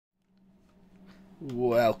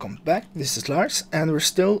Welcome back, this is Lars, and we're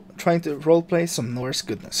still trying to roleplay some Norse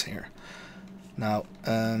goodness here. Now,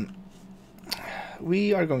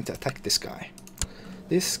 we are going to attack this guy.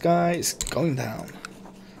 This guy is going down.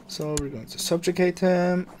 So we're going to subjugate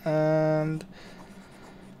him, and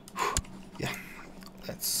yeah,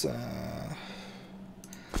 let's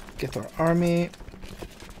get our army.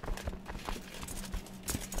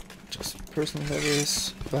 Just personal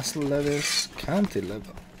levies, vassal levies, county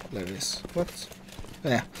levies, what?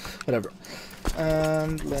 Yeah, whatever.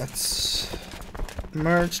 And let's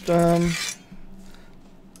merge them.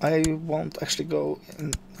 I won't actually go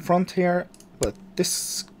in front here, but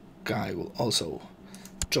this guy will also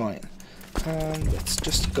join. And let's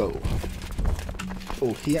just go.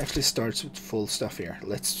 Oh, he actually starts with full stuff here.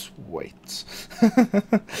 Let's wait.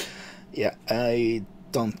 Yeah, I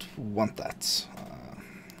don't want that.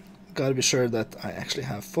 Gotta be sure that I actually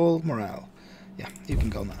have full morale. Yeah, you can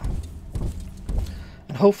go now.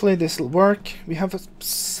 And hopefully this will work. We have a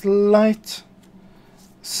slight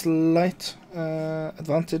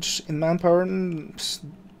advantage in manpower. Not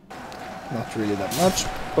really that much,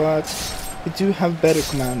 but we do have better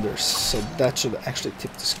commanders, so that should actually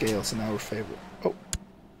tip the scales in our favor. Oh,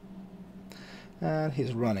 and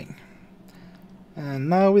he's running. And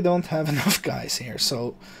now we don't have enough guys here,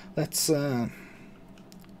 so let's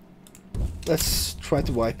try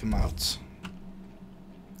to wipe him out.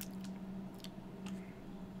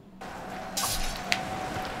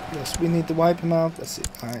 Yes, we need to wipe him out. Let's see.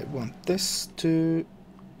 I want this to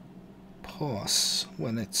pause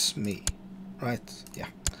when it's me, right? Yeah.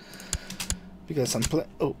 Because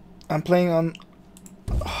I'm playing on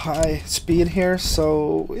high speed here,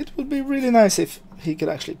 so it would be really nice if he could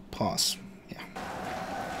actually pause. Yeah.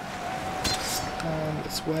 And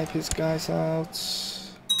let's wipe his guys out.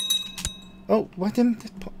 Oh, why didn't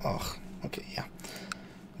it pause? Oh, okay, yeah.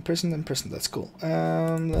 Imprisoned, that's cool.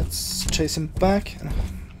 Let's chase him back.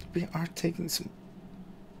 We are taking some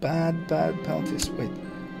bad penalties. Wait.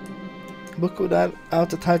 Book without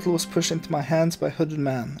the title was pushed into my hands by a hooded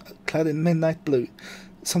man, clad in midnight blue.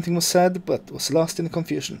 Something was said, but was lost in the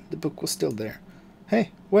confusion. The book was still there.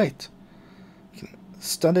 Hey, wait. We can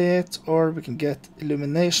study it, or we can get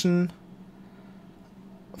illumination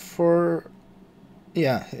for,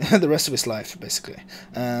 yeah, the rest of his life, basically.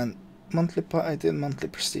 And monthly piety and monthly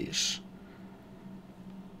prestige.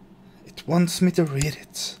 It wants me to read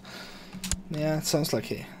it. Yeah, it sounds like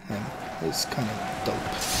him. He's kind of dope.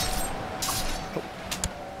 Oh.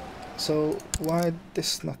 So why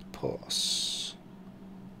this not pause?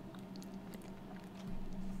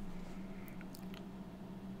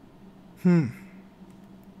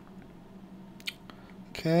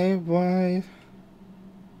 Okay, why?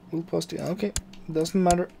 We'll pause the. Okay, doesn't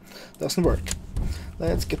matter. Doesn't work.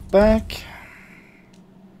 Let's get back.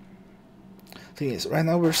 Thing is, right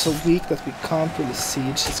now we're so weak that we can't really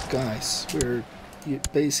siege his guys. We're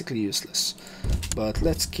basically useless. But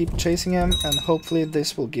let's keep chasing him, and hopefully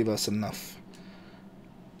this will give us enough.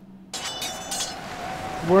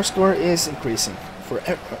 War score is increasing.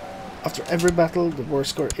 After every battle, the war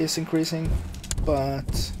score is increasing,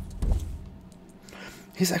 but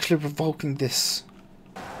he's actually provoking this.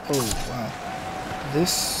 Oh wow!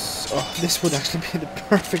 This would actually be the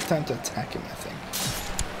perfect time to attack him, I think.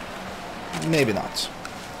 Maybe not,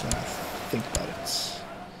 when I think about it. So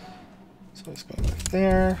he's going back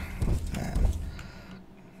there. Man.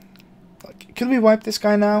 Like, could we wipe this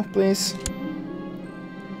guy now, please?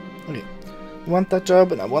 Okay. I want that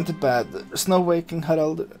job, and I want it bad. There's no way King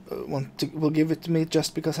Harald will give it to me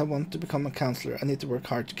just because I want to become a counselor. I need to work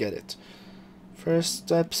hard to get it. First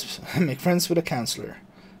steps, make friends with a counselor.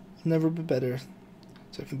 Never be better.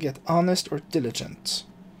 So I can get honest or diligent.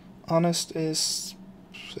 Honest is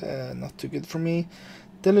not too good for me.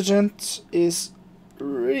 Diligent is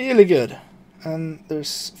really good, and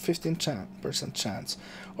there's 15% chance.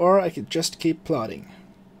 Or I could just keep plotting.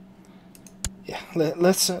 Yeah,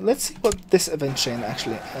 let's see what this event chain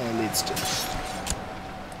actually leads to.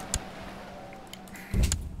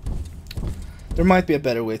 There might be a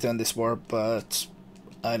better way to end this war, but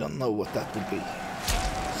I don't know what that would be.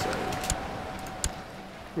 So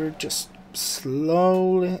we're just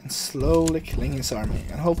slowly killing his army,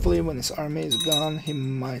 and hopefully when his army is gone he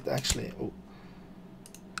might actually, oh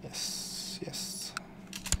yes,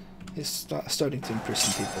 he's starting to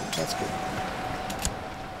imprison people. That's good.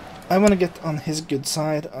 I want to get on his good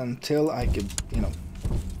side until I could, you know,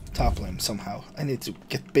 topple him somehow. I need to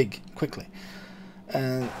get big quickly.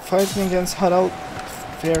 And fighting against Harald,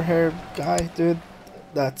 fair hair guy, dude,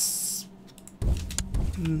 that's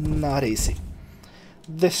not easy.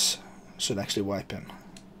 This should actually wipe him.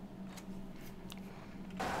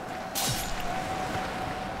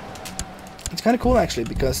 It's kind of cool actually,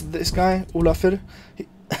 because this guy Olafur,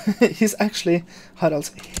 he's actually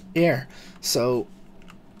Harald's heir. So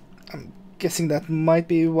I'm guessing that might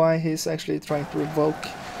be why he's actually trying to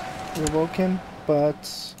revoke him.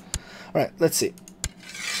 But all right, let's see.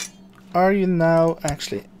 Are you now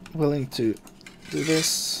actually willing to do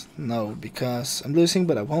this? No, because I'm losing,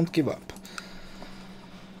 but I won't give up.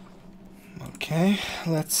 Okay,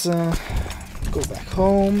 let's go back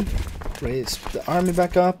home, raise the army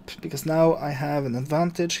back up, because now I have an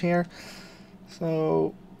advantage here.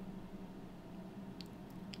 So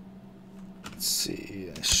let's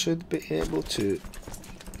see, I should be able to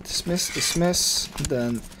dismiss, and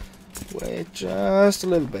then wait just a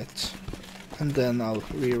little bit, and then I'll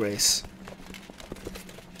re-raise.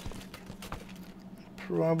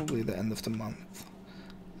 Probably the end of the month.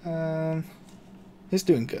 He's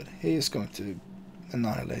doing good. He is going to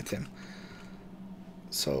annihilate him.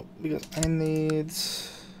 So, because I need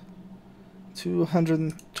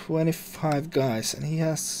 225 guys, and he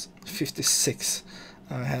has 56.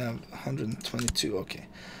 I have 122. Okay.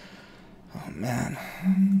 Oh man.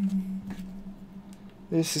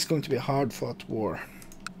 This is going to be a hard-fought war.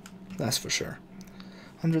 That's for sure.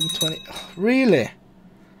 120. Oh, really?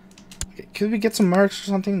 Okay, could we get some mercs or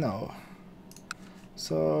something? No.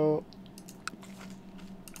 So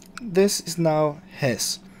this is now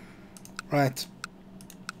his, right?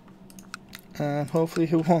 And hopefully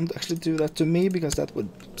he won't actually do that to me, because that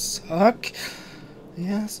would suck. He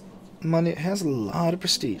has money, he has a lot of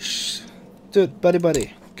prestige. Dude,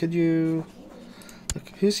 buddy, could you look?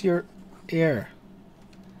 Who's your heir?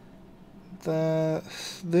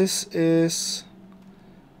 This is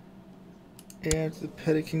heir to the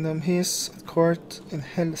Petty Kingdom. He's at court in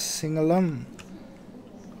Hälsingland.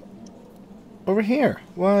 Over here.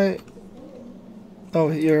 Why?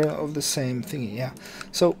 Oh, you're of the same thingy, yeah.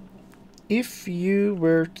 So, if you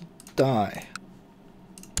were to die,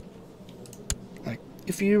 like,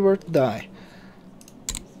 if you were to die,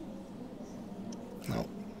 no,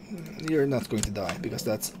 you're not going to die, because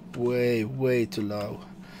that's way too low.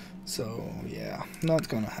 So, yeah, not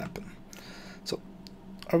gonna happen. So,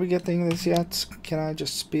 are we getting this yet? Can I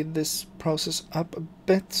just speed this process up a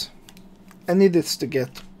bit? I need this to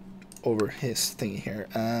get over his thingy here.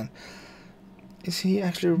 And is he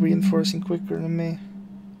actually reinforcing quicker than me?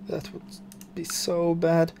 That would be so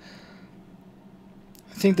bad.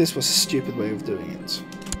 I think this was a stupid way of doing it.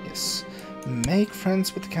 Yes. Make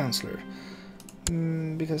friends with the counselor.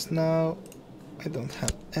 Because now I don't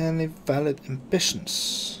have any valid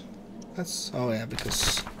ambitions. That's... oh yeah,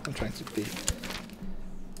 because I'm trying to be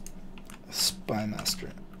a spy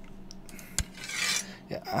master.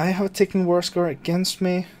 Yeah, I have a ticking war score against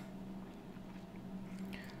me.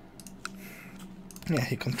 Yeah,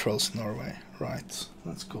 he controls Norway. Right,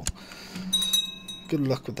 that's cool. Good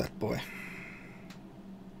luck with that boy.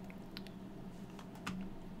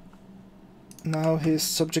 Now he's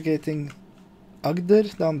subjugating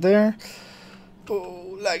Agder down there.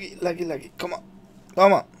 Oh, laggy. Come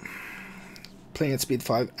on. Playing at speed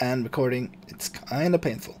 5 and recording, it's kinda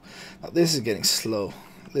painful. Now this is getting slow.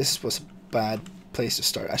 This was a bad place to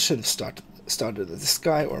start. I should have started at this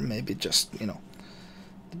guy, or maybe just, you know,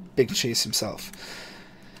 the big cheese himself.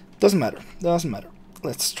 Doesn't matter.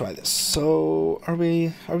 Let's try this. So are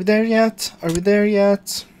we there yet?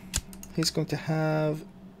 He's going to have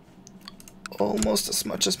almost as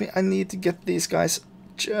much as me. I need to get these guys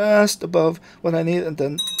just above what I need and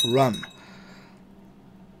then run.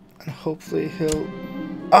 And hopefully he'll...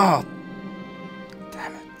 ah!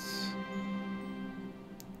 Damn it.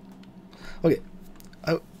 Okay.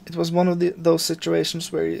 It was one of those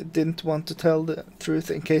situations where you didn't want to tell the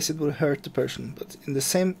truth in case it would hurt the person. But at the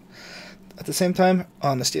same time,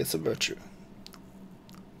 honesty is a virtue.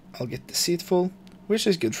 I'll get deceitful, which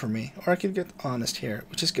is good for me. Or I could get honest here,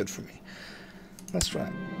 which is good for me. Let's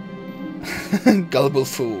try. Gullible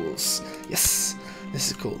fools. Yes,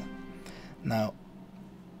 this is cool. Now,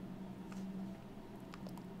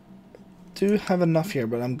 do have enough here,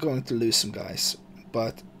 but I'm going to lose some guys.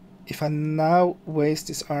 But if I now waste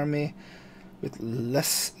this army with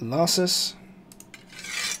less losses,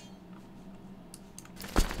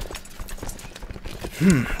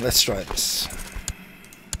 let's try this.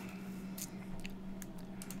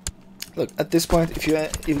 Look, at this point, if you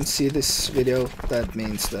even see this video, that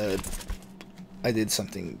means that I did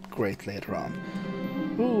something great later on.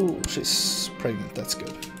 Ooh, she's pregnant, that's good.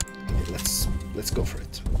 Okay, let's go for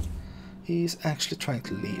it. He's actually trying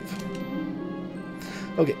to leave.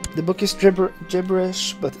 Okay, the book is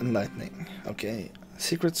gibberish, but enlightening. Okay,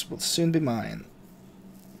 secrets will soon be mine.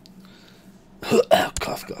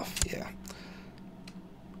 Cough, yeah.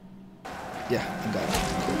 Yeah, I got it.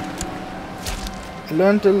 Cool.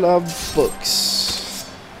 Learn to love books.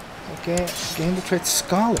 Okay, gain the trait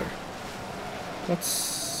Scholar.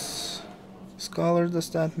 What's... Scholar, does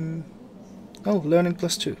that mean... Oh, learning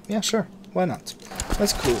 +2. Yeah, sure. Why not?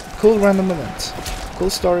 That's cool. Cool random event. Cool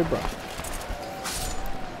story, bro.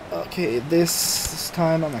 Okay, this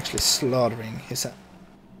time I'm actually slaughtering his...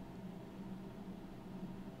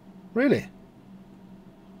 Really?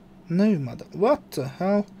 No, mother... What the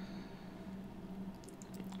hell?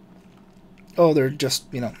 Oh, they're just,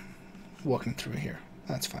 you know, walking through here.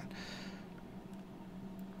 That's fine.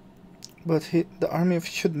 But the army of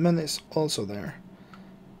Hudman is also there.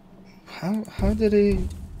 How did he...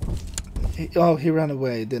 Oh, he ran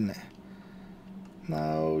away, didn't he?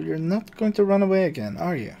 Now, you're not going to run away again,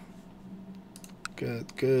 are you?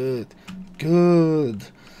 Good, good, good.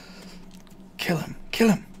 Kill him, kill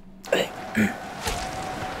him.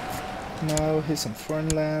 Now he's on foreign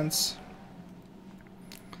lands.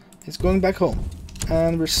 He's going back home.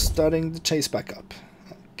 And we're starting the chase back up.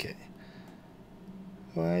 Okay.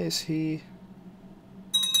 Why is he...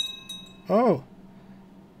 Oh!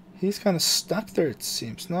 He's kind of stuck there, it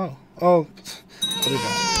seems. No. Oh, what did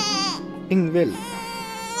I... Ingvild.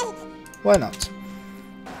 Why not?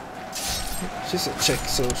 She's a Czech,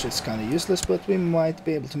 so she's kind of useless, but we might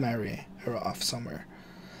be able to marry her off somewhere.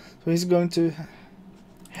 So he's going to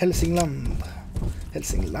Helsingland.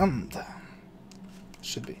 Helsingland.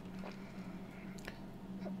 Should be.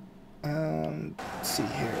 Let's see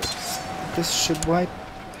here. This should wipe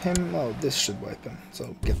him. Oh, this should wipe him.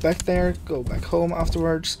 So get back there, go back home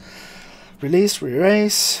afterwards. Release,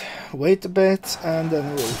 re-raise, wait a bit, and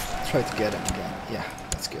then we'll try to get him again. Yeah,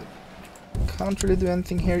 that's good. Can't really do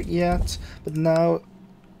anything here yet, but now,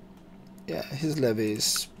 yeah, his levy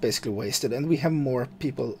is basically wasted, and we have more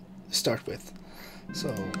people to start with. So,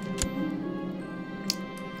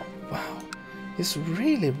 wow, he's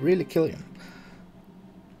really, really killing him.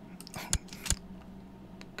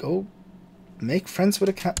 Go make friends with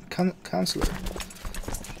a counselor.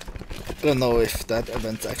 I don't know if that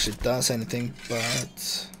event actually does anything,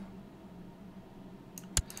 but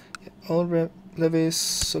yeah, all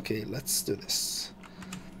levies. Okay, let's do this.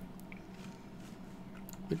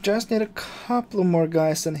 We just need a couple more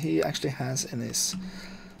guys than he actually has in his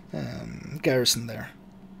garrison there.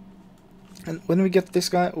 And when we get this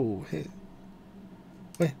guy, oh,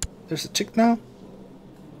 wait, there's a chick now.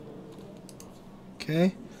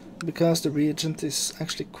 Okay, because the regent is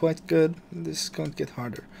actually quite good, this is going to get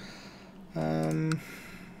harder.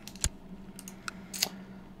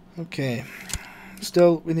 Okay,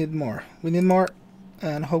 still we need more. We need more,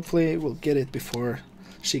 and hopefully we'll get it before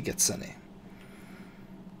she gets any.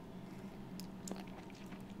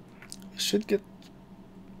 We should get...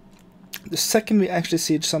 The second we actually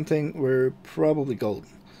siege something, we're probably golden.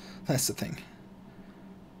 That's the thing.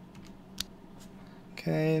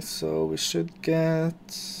 Okay, so we should get...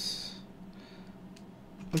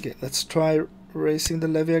 Okay, let's try raising the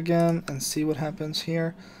levy again and see what happens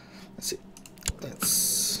here. Let's see.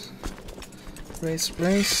 Let's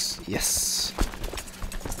raise. Yes.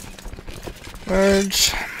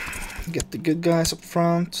 Merge. Get the good guys up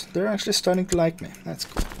front. They're actually starting to like me. That's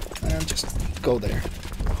cool. And just go there.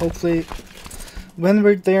 Hopefully, when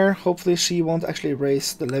we're there, hopefully she won't actually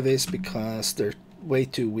raise the levies because they're way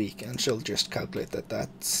too weak, and she'll just calculate that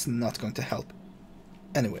that's not going to help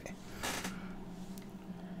anyway.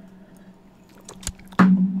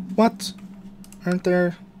 What? Aren't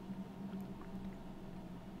there...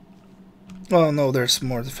 Oh no, there's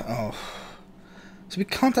more. Oh. So we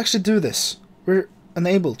can't actually do this. We're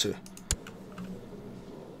unable to.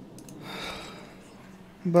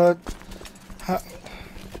 But... how...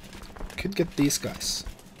 Could get these guys.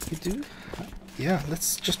 We do? Yeah,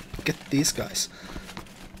 let's just get these guys.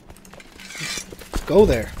 Go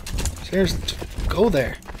there. Seriously, just go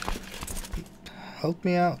there. Help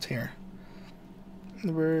me out here.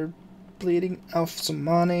 We're bleeding off some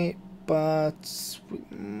money, but we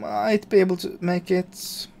might be able to make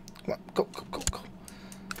it. Come on, go, go, go, go.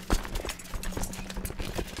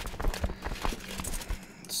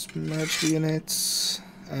 Let's merge the units,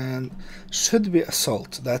 and should be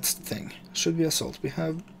assault. That's the thing. Should be assault. We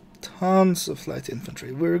have tons of light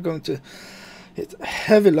infantry. We're going to hit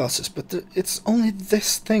heavy losses, but it's only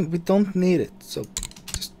this thing. We don't need it. So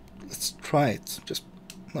just let's try it. Just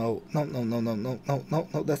no, no, no, no, no, no, no, no,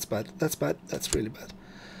 no. That's bad. That's bad. That's really bad.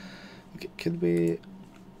 Okay, could we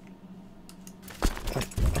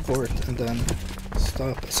abort and then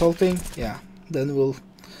stop assaulting? Yeah. Then we'll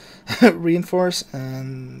reinforce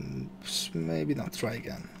and maybe not try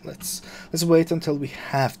again. Let's wait until we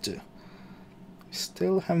have to. We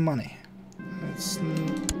still have money. Let's...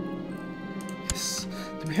 Yes.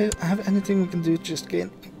 we have anything we can do to just gain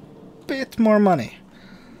a bit more money?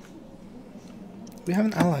 We have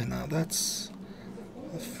an ally now. That's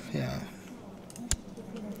yeah.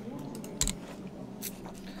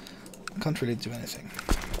 Can't really do anything.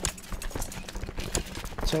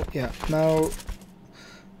 So yeah, now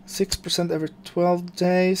 6% every 12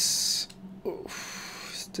 days.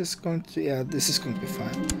 Oof, is this going to? Yeah, this is going to be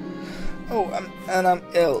fine. Oh, and I'm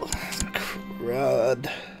ill. Crud.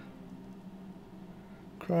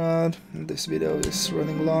 This video is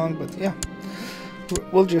running long, but yeah,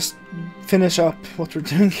 we'll just finish up what we're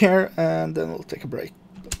doing here, and then we'll take a break.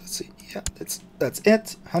 But let's see. Yeah, that's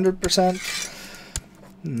it. 100%.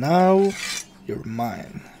 Now you're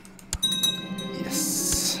mine.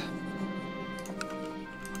 Yes.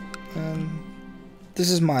 And this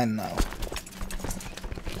is mine now.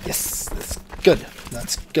 Yes, that's good.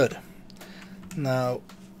 That's good. Now,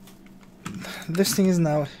 this thing is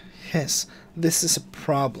now his. This is a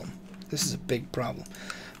problem. This is a big problem.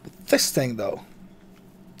 But this thing, though,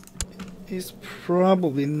 is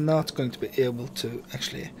probably not going to be able to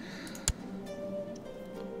actually...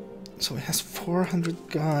 So he has 400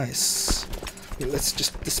 guys. Okay, let's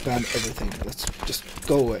just disband everything. Let's just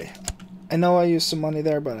go away. I know I used some money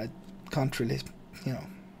there, but I can't really, you know...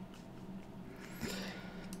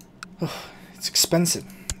 Oh, it's expensive.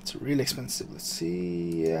 It's really expensive. Let's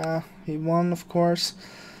see. Yeah, he won, of course.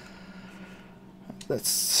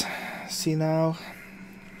 Let's see now.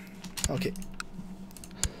 Okay.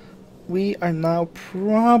 We are now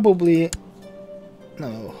probably...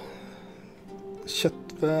 No. Shut...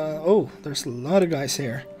 oh, there's a lot of guys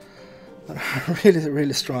here that are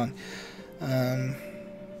really strong.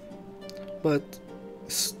 But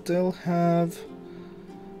still have...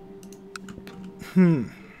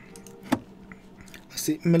 Let's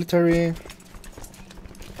see. Military...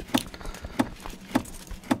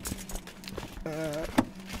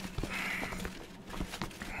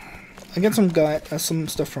 I get some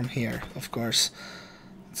stuff from here, of course.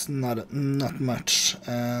 It's not much,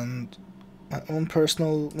 and my own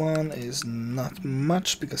personal one is not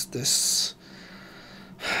much because this,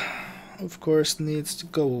 of course, needs to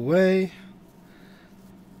go away.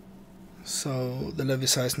 So the levy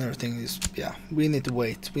size and everything is, yeah, we need to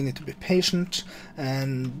wait. We need to be patient,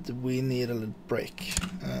 and we need a little break.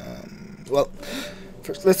 Well,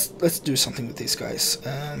 first let's do something with these guys.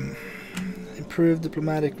 Improve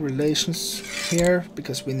diplomatic relations here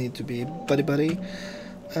because we need to be buddy,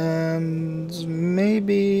 and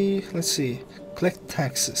maybe let's see, collect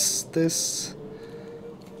taxes. This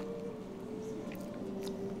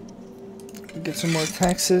get some more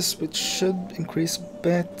taxes, which should increase a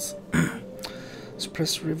bit.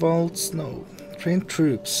 Suppress revolts. No, train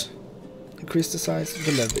troops. Increase the size of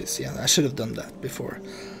the levies. Yeah, I should have done that before.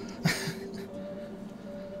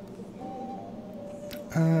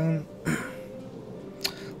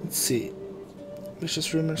 Let's see.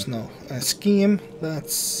 Vicious rumors, no. Scheme,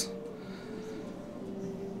 that's...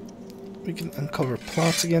 We can uncover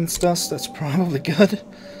plots against us, that's probably good.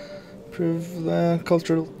 Prove the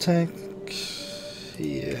cultural tech...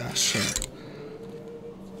 Yeah, sure.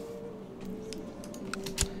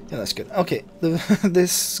 Yeah, that's good. Okay,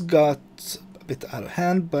 this got a bit out of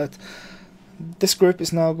hand, but this group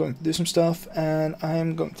is now going to do some stuff, and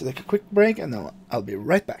I'm going to take a quick break, and I'll be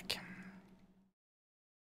right back.